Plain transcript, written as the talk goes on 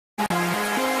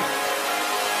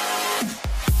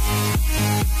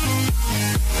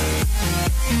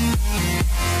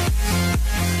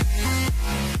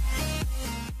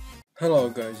Hello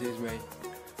guys, it's me,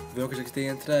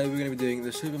 Vilka16, and today we're going to be doing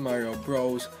the Super Mario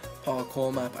Bros.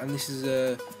 Parkour map, and this is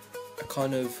a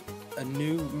kind of a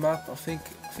new map. I think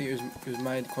it was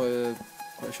made quite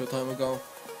a short time ago,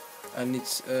 and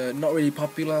it's not really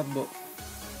popular, but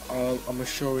I'm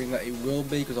assuring that it will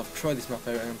be, because I've tried this map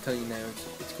out and I'm telling you now,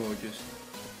 it's gorgeous.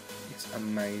 It's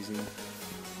amazing.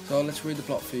 So let's read the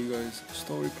plot for you guys.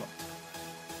 Story plot.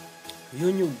 You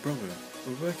and your brother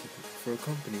were working for a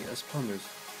company as plumbers.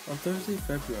 On Thursday,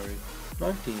 February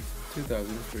 19th,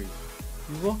 2003,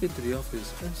 you walk into the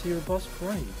office and see your boss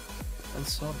crying and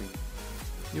sobbing.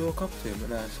 You walk up to him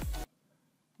and ask,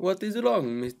 "What is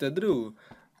wrong, Mr. Drew?"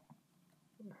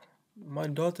 "My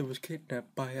daughter was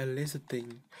kidnapped by a lizard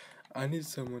thing. I need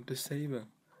someone to save her."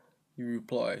 You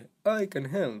reply, "I can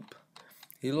help."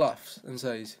 He laughs and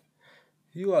says,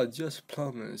 "You are just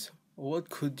plumbers.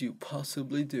 What could you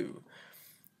possibly do?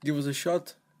 Give us a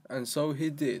shot." And so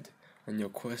he did, and your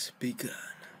quest began.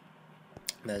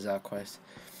 There's our quest.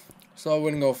 So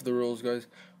we're gonna go for the rules, guys.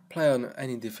 Play on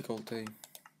any difficulty.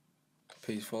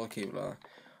 Peaceful, I'll keep it like that.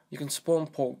 You can spawn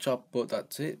pork chop, but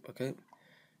that's it, okay?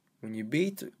 When you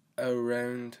beat a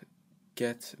round,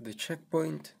 get the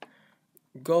checkpoint.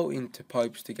 Go into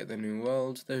pipes to get the new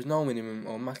worlds. There's no minimum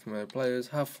or maximum amount of players.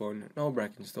 Have fun, no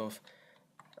breaking stuff.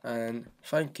 And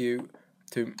thank you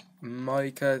to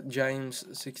Micah James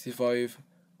 65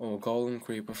 or Golden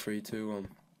Creeper 321.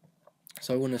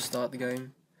 So I want to start the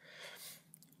game.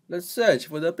 Let's search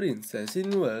for the princess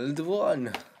in World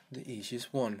 1. The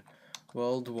easiest one.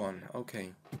 World 1.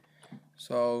 Okay.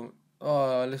 So,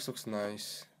 this looks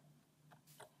nice.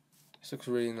 This looks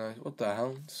really nice. What the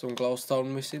hell? Some glowstone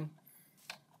missing.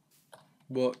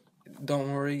 But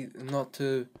don't worry, not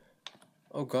to,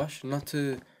 oh gosh, not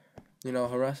to,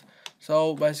 harass.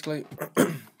 So basically,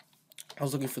 I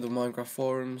was looking for the Minecraft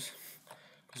forums,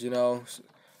 because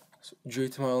due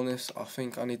to my illness, I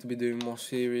think I need to be doing more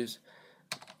series,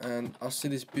 and I see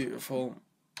this beautiful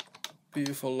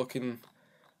looking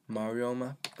Mario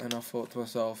map, and I thought to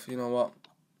myself, you know what,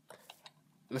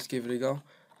 let's give it a go.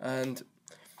 And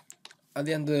at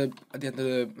the end of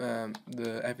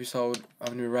the episode,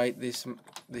 I'm gonna rate this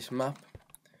map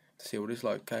to see what it's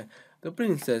like. Okay, the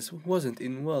princess wasn't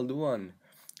in World 1.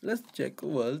 Let's check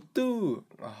World 2.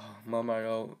 Oh, my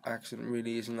Mario accent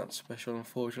really isn't that special,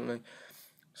 unfortunately.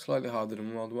 Slightly harder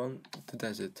than World 1. The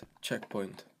desert.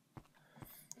 Checkpoint.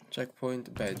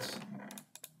 Checkpoint. Beds.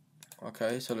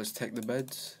 Okay, so let's take the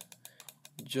beds.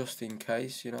 Just in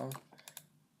case,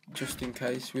 Just in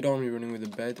case. We don't want to be running with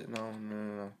a bed.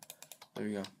 No. There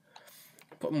we go.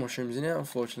 Put mushrooms in it.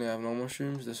 Unfortunately, I have no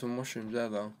mushrooms. There's some mushrooms there,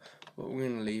 though. But we're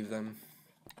going to leave them.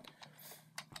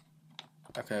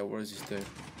 Okay, what does this do?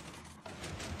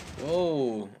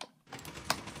 Whoa!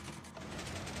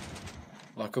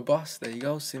 Like a boss, there you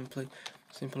go, simple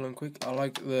and quick. I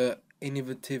like the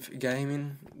innovative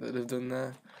gaming that they've done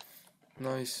there.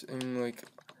 Nice, and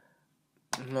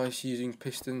nice using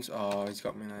pistons. Oh, he's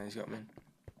got me now, he's got me.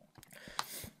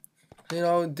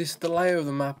 The layout of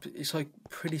the map is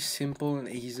pretty simple and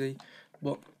easy,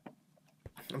 but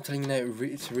I'm telling you now,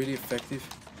 it's really effective,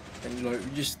 and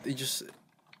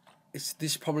this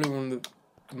is probably one of the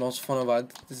most fun I've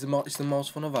had. It's the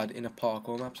most fun I've had in a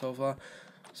parkour map so far.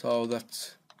 So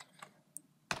that's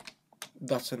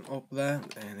an up there,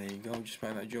 and there you go, just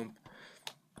made that jump.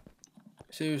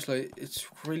 Seriously, it's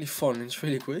really fun, it's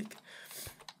really quick.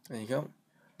 There you go.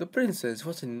 The princess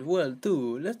was in World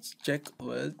 2. Let's check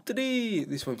World 3.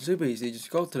 This one's super easy, just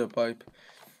go to the pipe.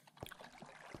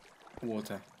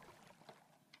 Water.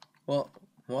 What?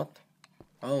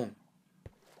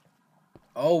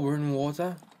 Oh, we're in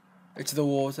water. It's the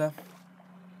water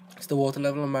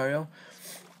level of Mario.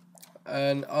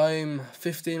 And I'm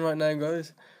 15 right now,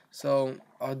 guys. So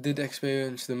I did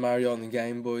experience the Mario on the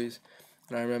Game Boys.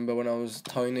 And I remember when I was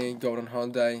tiny, going on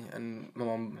holiday, and my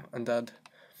mum and dad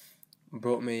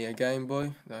brought me a Game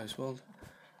Boy, that was World.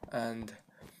 And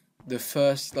the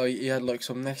first, he had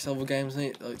some next level games in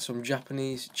it, some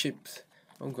Japanese chips.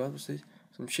 Oh god, what's this?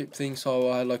 Some chip things. So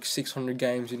I had 600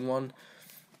 games in one.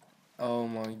 Oh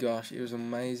my gosh, it was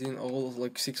amazing. All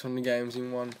 600 games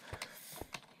in one.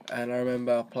 And I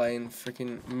remember playing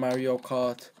freaking Mario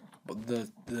Kart, but the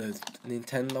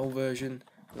Nintendo version,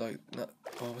 what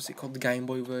was it called, the Game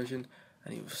Boy version,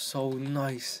 and it was so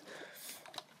nice.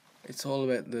 It's all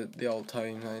about the old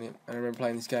times, ain't it? I remember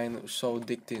playing this game that was so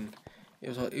addicting. It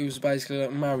was basically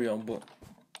like Mario, but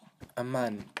a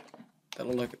man that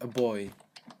looked like a boy,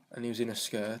 and he was in a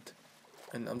skirt.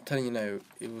 And I'm telling you now,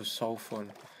 it was so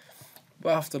fun.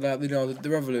 But after that, the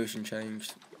revolution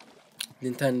changed.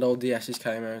 Nintendo DS's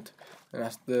came out, and I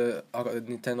got the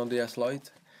Nintendo DS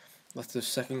Lite, That's the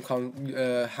second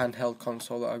handheld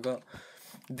console that I got.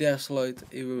 DS Lite,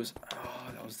 it was,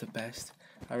 that was the best.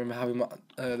 I remember having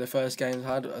the first games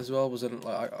I had as well was I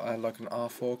had like an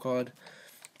R4 card,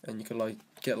 and you could like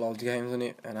get loads of games on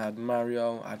it. And I had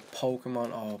Mario, I had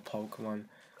Pokemon. Oh, Pokemon,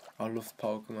 I loved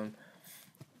Pokemon.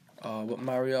 But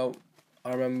Mario,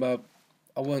 I remember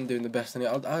I wasn't doing the best in it.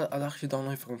 I actually don't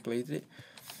know if I completed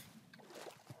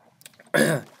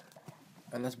it.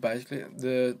 And that's basically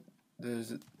it.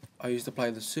 I used to play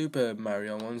the Super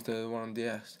Mario ones, the one on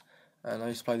DS, and I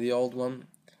used to play the old one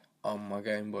on my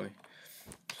Game Boy.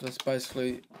 So that's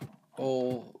basically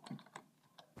all.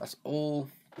 That's all.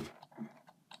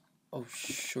 Oh,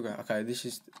 sugar. Okay, this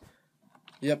is.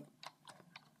 Yep.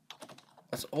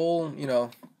 That's all.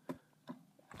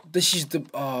 This is the.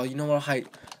 Oh, you know what I hate?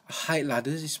 I hate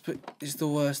ladders. It's the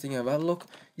worst thing ever. Look,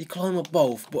 you climb up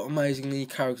both, but amazingly, your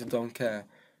character don't care.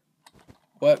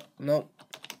 What? No.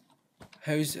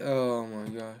 How's. Oh my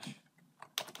gosh.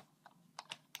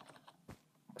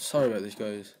 Sorry about this,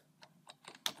 guys.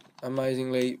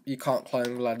 Amazingly, you can't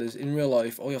climb ladders. In real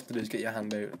life, all you have to do is get your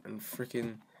hand out and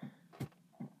freaking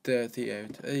dirty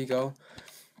out. There you go.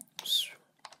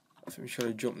 I think we should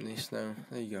have jumped this now.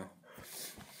 There you go.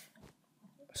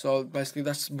 So basically,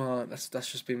 that's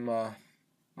just been my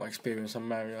experience on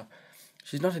Mario.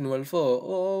 She's not in World 4.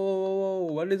 Oh,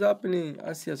 what is happening?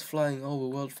 I see us flying over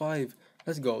World 5.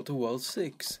 Let's go to World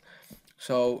 6.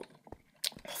 So,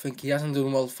 I think he hasn't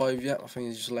done World 5 yet. I think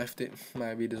he's just left it.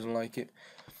 Maybe he doesn't like it.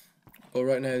 But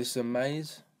right now, this is a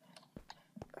maze.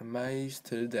 A maze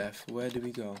to the death. Where do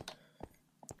we go?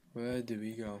 Where do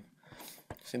we go?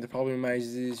 See, the problem with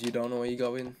mazes is you don't know where you're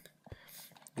going.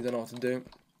 You don't know what to do.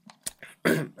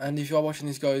 And if you are watching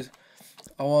this, guys,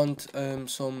 I want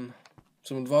some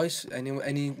advice.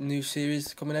 Any new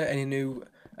series coming out? Any new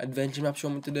adventure maps you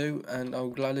want me to do? And I'll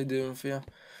gladly do them for you.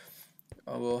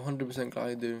 I will 100%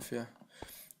 gladly do them for you.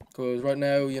 Because right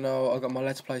now, I got my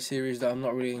Let's Play series that I'm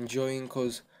not really enjoying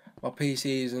because my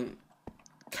PC isn't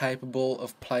capable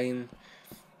of playing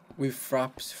with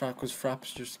fraps. Because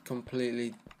fraps just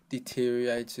completely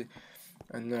deteriorates it,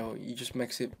 and it just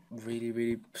makes it really,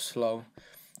 really slow.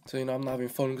 So I'm not having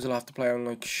fun because I'll have to play on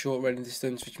like short running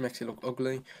distance, which makes it look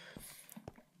ugly.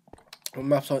 On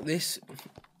maps like this,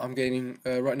 I'm getting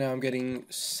right now. I'm getting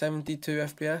 72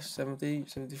 FPS, 70,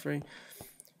 73,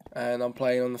 and I'm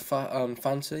playing on the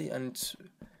fancy, and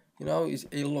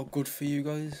it'll look good for you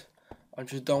guys. I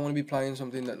just don't want to be playing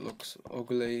something that looks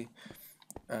ugly,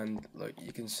 and like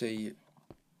you can see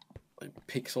like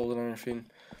pixels and everything.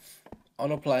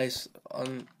 On a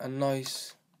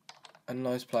nice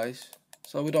place.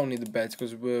 So we don't need the beds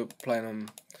because we're playing on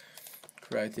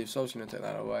creative. So I'm just gonna take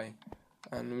that away,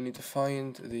 and we need to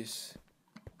find this.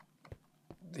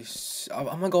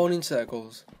 Am I going in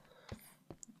circles?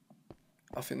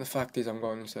 I think the fact is I'm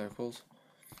going in circles.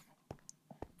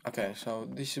 Okay, so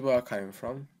this is where I came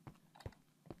from.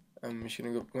 And we're just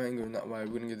gonna go. We ain't going that way.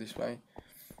 We're gonna go this way.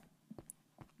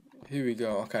 Here we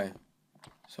go. Okay.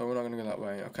 So we're not going to go that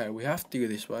way. Okay, we have to go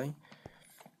this way.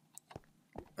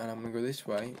 And I'm going to go this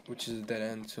way, which is a dead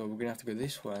end. So we're going to have to go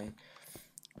this way.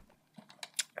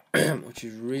 Which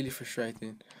is really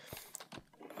frustrating.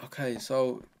 Okay,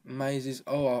 so mazes.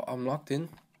 Oh, I'm locked in.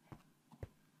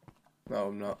 No,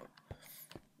 I'm not.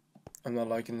 I'm not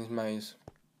liking this maze.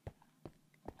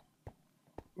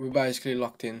 We're basically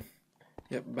locked in.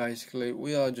 Yep, basically.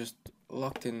 We are just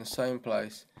locked in the same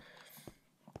place.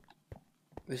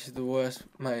 This is the worst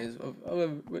maze I've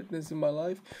ever witnessed in my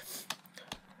life.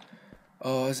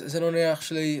 Oh, has anyone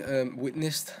actually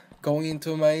witnessed going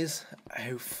into a maze?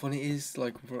 How fun it is!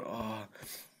 Like,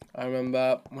 I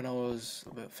remember when I was,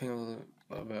 I think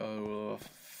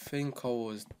I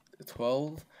was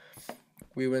 12.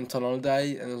 We went on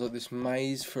holiday and there was like this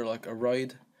maze for like a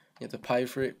ride. You had to pay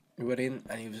for it. We went in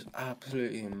and it was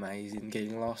absolutely amazing.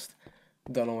 Getting lost,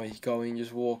 don't know where you're going,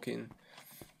 just walking.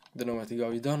 Don't know where to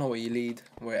go. You don't know where you lead,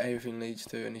 where everything leads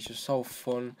to, and it's just so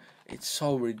fun. It's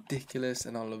so ridiculous,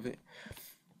 and I love it.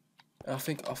 And I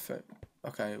think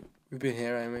okay, we've been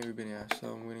here, Amy. We've been here,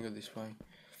 so I'm gonna go this way.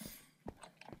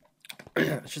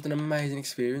 It's just an amazing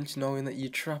experience knowing that you're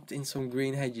trapped in some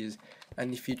green hedges,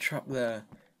 and if you're trapped there,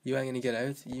 you ain't gonna get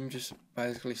out. You're just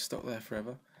basically stuck there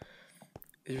forever.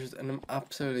 It's just an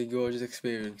absolutely gorgeous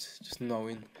experience, just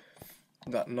knowing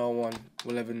that no one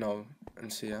will ever know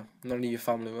and see you. None of your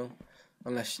family will,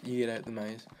 unless you get out the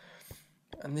maze.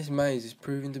 And this maze is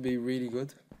proving to be really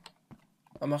good.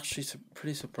 I'm actually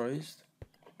pretty surprised.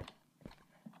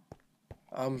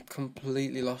 I'm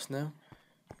completely lost now.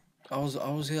 I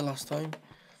was here last time.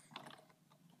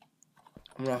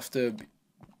 I'm gonna have to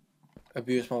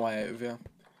abuse my way out of here.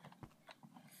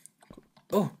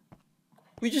 Oh,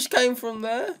 We just came from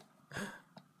there.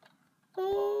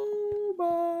 Oh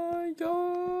my gosh.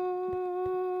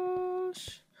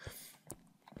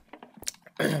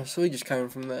 So we just came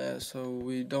from there, so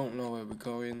we don't know where we're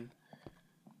going.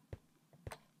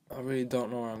 I really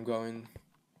don't know where I'm going.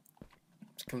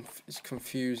 It's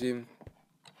confusing.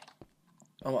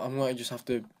 I'm going to just have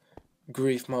to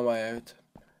grief my way out.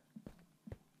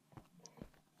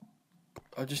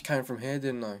 I just came from here,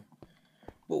 didn't I?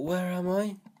 But where am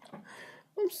I?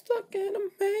 I'm stuck in a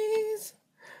maze.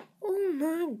 Oh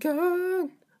my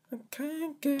god, I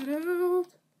can't get out.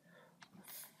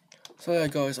 So yeah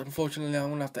guys, unfortunately I'm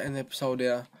gonna have to end the episode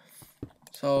here.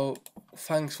 So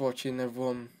thanks for watching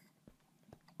everyone.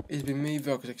 It's been me,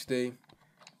 VirkusXD,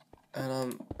 and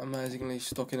I'm amazingly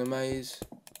stuck in a maze.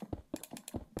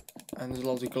 And there's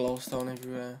lots of glowstone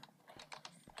everywhere.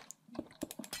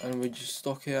 And we're just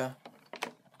stuck here.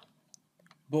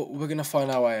 But we're gonna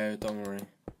find our way out, don't worry.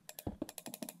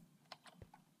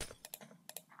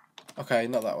 Okay,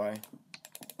 not that way.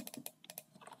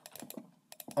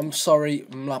 I'm sorry,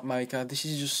 map maker. This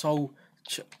is just so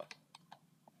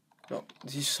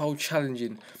this is so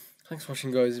challenging. Thanks for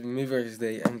watching guys, me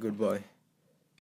VirkusXD, and goodbye.